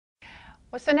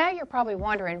Well, so now you're probably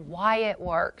wondering why it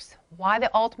works. Why the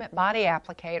Ultimate Body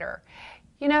Applicator?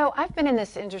 You know, I've been in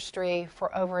this industry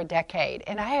for over a decade,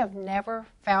 and I have never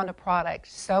found a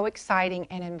product so exciting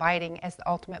and inviting as the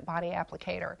Ultimate Body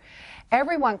Applicator.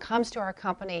 Everyone comes to our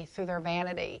company through their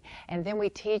vanity, and then we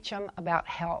teach them about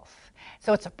health.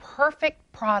 So it's a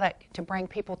perfect product to bring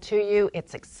people to you.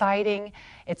 It's exciting,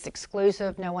 it's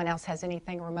exclusive, no one else has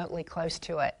anything remotely close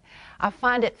to it. I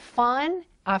find it fun.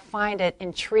 I find it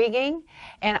intriguing,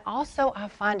 and also I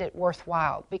find it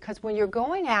worthwhile, because when you're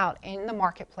going out in the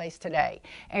marketplace today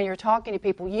and you're talking to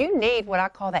people, you need what I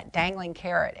call that dangling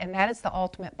carrot, and that is the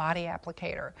Ultimate Body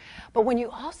Applicator. But when you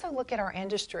also look at our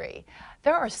industry,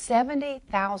 there are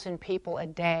 70,000 people a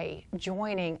day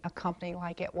joining a company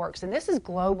like It Works, and this is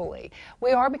globally.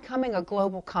 We are becoming a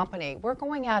global company. We're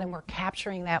going out and we're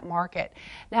capturing that market.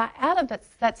 Now, out of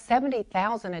that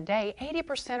 70,000 a day,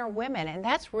 80% are women, and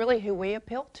that's really who we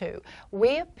appeal to.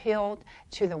 We appeal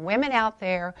to the women out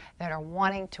there that are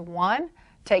wanting to, one,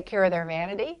 take care of their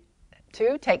vanity,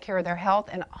 two, take care of their health,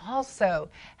 and also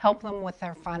help them with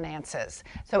their finances.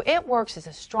 So It Works is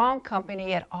a strong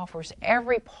company. It offers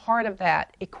every part of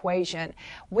that equation.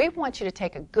 We want you to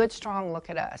take a good, strong look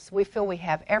at us. We feel we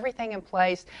have everything in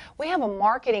place. We have a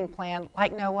marketing plan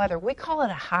like no other. We call it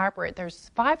a hybrid.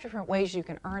 There's 5 different ways you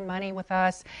can earn money with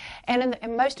us. And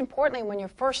most importantly, when you're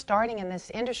first starting in this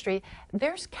industry,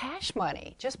 there's cash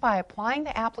money. Just by applying the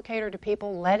applicator to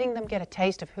people, letting them get a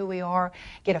taste of who we are,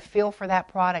 get a feel for that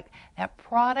product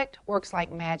works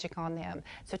like magic on them.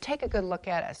 So take a good look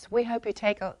at us. We hope you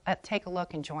take a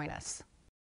look and join us.